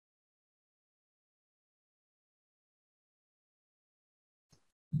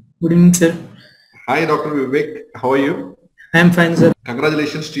Good evening, sir. Hi, Dr. Vivek. How are you? I am fine, sir.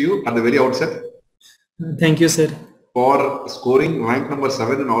 Congratulations to you at the very outset Thank you, sir. for scoring rank number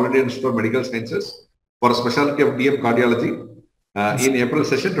 7 in All India Institute of Medical Sciences for specialty of DM Cardiology in April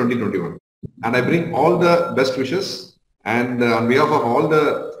session 2021. And I bring all the best wishes and on behalf of all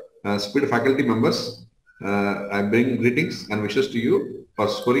the SPEED faculty members, I bring greetings and wishes to you for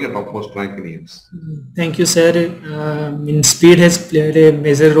scoring a topmost rank in AIIMS. Thank you, sir. Speed has played a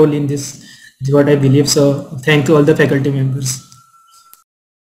major role in this, is what I believe. So, thank to all the faculty members.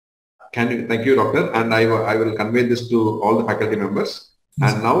 Thank you, doctor, and I will convey this to all the faculty members.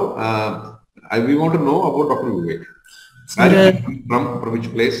 And now we want to know about Dr. Vivek. Where he from which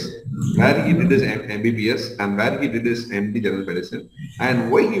place, where he did his MBBS and where he did his MD General Medicine,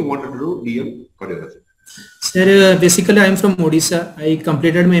 and why he wanted to do DM Cardiology. Sir, basically I am from Odisha. I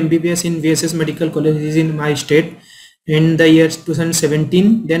completed my MBBS in VSS Medical College in my state in the year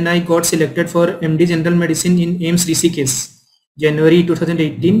 2017. Then I got selected for MD General Medicine in AIIMS Rishikesh, January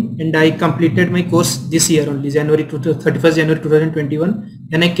 2018, and I completed my course this year only, 31st January 2021.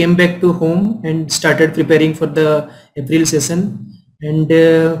 Then I came back to home and started preparing for the April session. And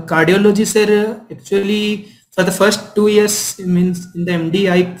cardiology, sir, actually for the first 2 years, means in the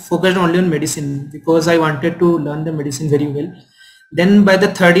MD, I focused only on medicine because I wanted to learn the medicine very well. Then by the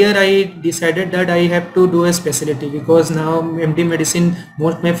third year, I decided that I have to do a specialty because now MD medicine,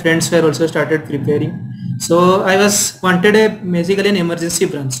 most of my friends were also started preparing. So I wanted basically an emergency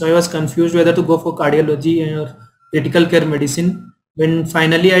branch. So I was confused whether to go for cardiology or critical care medicine. When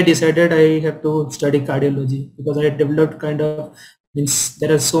finally I decided I have to study cardiology because I had developed means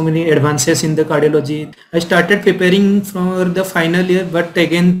there are so many advances in the cardiology. I started preparing for the final year, but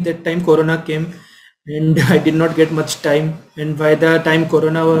again that time Corona came and I did not get much time. And by the time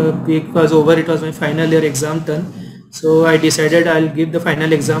Corona week was over, it was my final year exam turn. So I decided I'll give the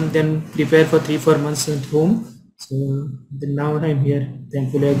final exam, then prepare for 3-4 months at home. So then now I'm here.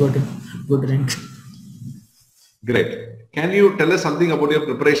 Thankfully, I got a good rank. Great. Can you tell us something about your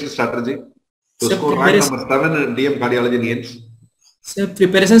preparation strategy to score rank number 7 in DM Cardiology in AIIMS? So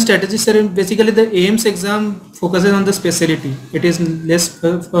preparation strategy, sir, basically the AIIMS exam focuses on the specialty. It is less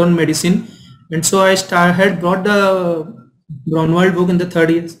on medicine. And so I had brought the Brownwald book in the third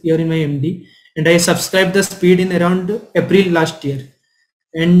year in my MD, and I subscribed the speed in around April last year.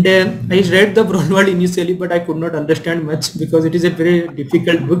 And I read the Brownwald initially, but I could not understand much because it is a very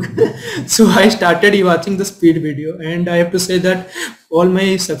difficult book. So I started watching the speed video, and I have to say that all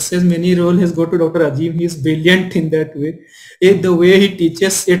my success, many role has go to Dr. Ajim. He is brilliant in that way. The way he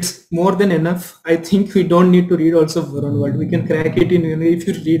teaches, it's more than enough. I think we don't need to read also Brownwald. We can crack it in if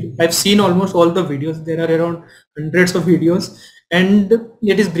you read. I've seen almost all the videos. There are around hundreds of videos, and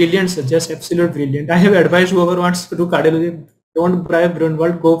it is brilliant, sir, just absolute brilliant. I have advised whoever wants to do cardiology, don't buy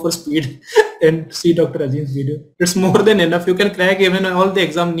Brownwald, go for speed and see Dr. Ajim's video. It's more than enough. You can crack even all the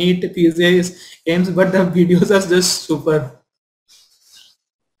exam, NEET, PCIs, AIIMS, but the videos are just super.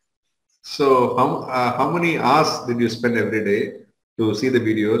 So how many hours did you spend every day to see the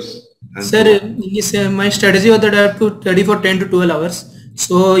videos? Sir, my strategy was that I have to study for 10 to 12 hours.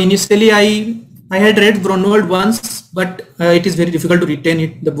 So initially I had read Brownwald once, but it is very difficult to retain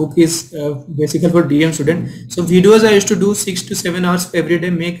it. The book is basically for DM student. So videos I used to do 6 to 7 hours every day,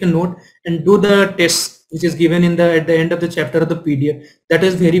 make a note and do the test which is given in at the end of the chapter of the PDF. That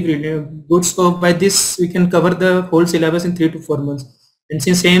is very brilliant, good. So by this we can cover the whole syllabus in 3 to 4 months. And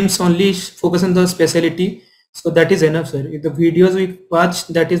since AIIMS only focus on the specialty, so that is enough, sir. If the videos we watch,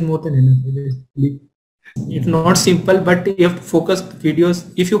 that is more than enough. It's not simple, but you have to focus videos.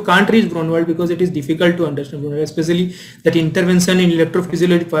 If you can't reach Brownwald because it is difficult to understand, especially that intervention in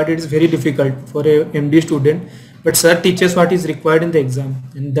electrophysiology part, it is very difficult for a MD student. But sir teaches what is required in the exam,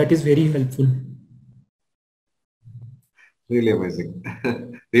 and that is very helpful. Really amazing,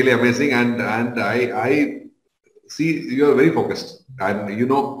 really amazing, and I see you are very focused, and you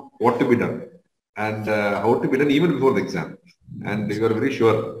know what to be done and how to be done even before the exam, and you are very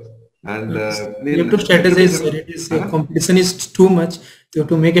sure. And you have to strategize, sir. It is competition is too much. You have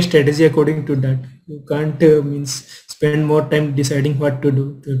to make a strategy according to that. You can't spend more time deciding what to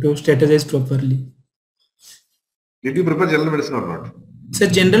do. You have to strategize properly. Did you prepare general medicine or not? So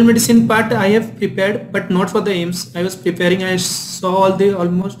general medicine part I have prepared, but not for the AIIMS. I was preparing. I saw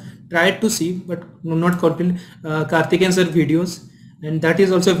almost tried to see, but not completely. Karthik and sir videos, and that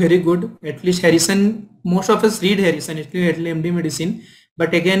is also very good. At least Harrison. Most of us read Harrison, actually MD medicine.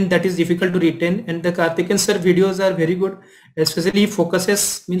 But again, that is difficult to retain, and the Karthik and sir videos are very good. Especially he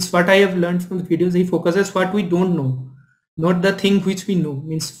focuses, means what I have learned from the videos, he focuses what we don't know, not the thing which we know,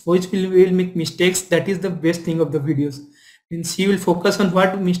 means which we will make mistakes. That is the best thing of the videos. Means he will focus on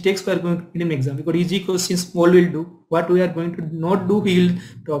what mistakes we are going to do in exam, because easy questions all will do. What we are going to not do, he will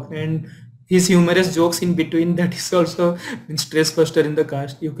talk, and his humorous jokes in between, that is also stress buster in the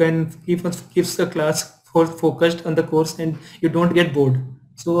class. You can keeps the class focused on the course and you don't get bored.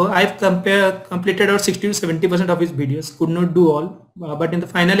 So I've completed about 60 to 70% of his videos. Could not do all, but in the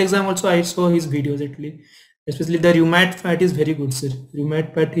final exam also I saw his videos at least. Especially the rheumatoid part is very good, sir.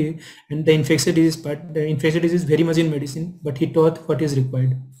 Rheumatoid part and the infectious disease part. The infectious disease is very much in medicine, but he taught what is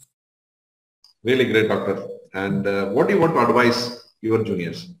required. Really great, doctor. And what do you want to advise your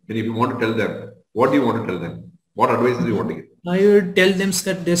juniors? And if you want to tell them, what do you want to tell them? What advice do you want to give? I would tell them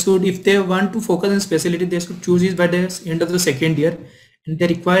that they should, if they want to focus on specialty, they should choose it by the end of the second year, and they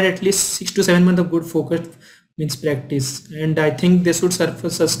require at least 6 to 7 months of good focused practice. And I think they should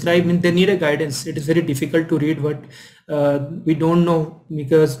subscribe. They need a guidance. It is very difficult to read what we don't know,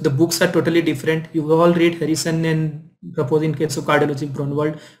 because the books are totally different. You all read Harrison and suppose in case of cardiology,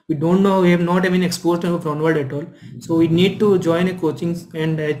 Braunwald. We don't know, we have not even exposed to Braunwald at all. So we need to join a coaching,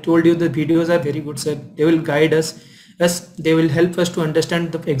 and I told you the videos are very good, sir. They will guide us. They will help us to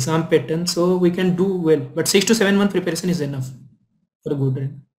understand the exam pattern, so we can do well. But 6 to 7 month preparation is enough for a good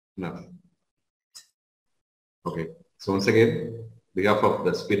rank. No. Okay. So once again, behalf of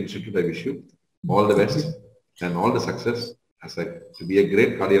the Speed Institute, I wish you all the best and all the success to be a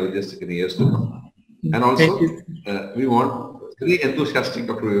great cardiologist in the years to come. And also, we want very enthusiastic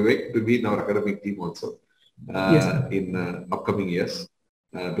Dr. Vivek to be in our academic team also in upcoming years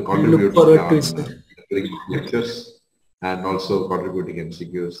to contribute during lectures and also contributing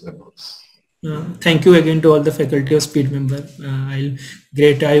MCQs and notes. Thank you again to all the faculty of Speed member. I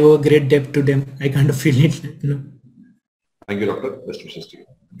owe great debt to them. I kind of feel it. Thank you, doctor. Best wishes to you.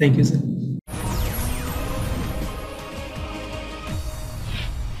 Thank you, sir.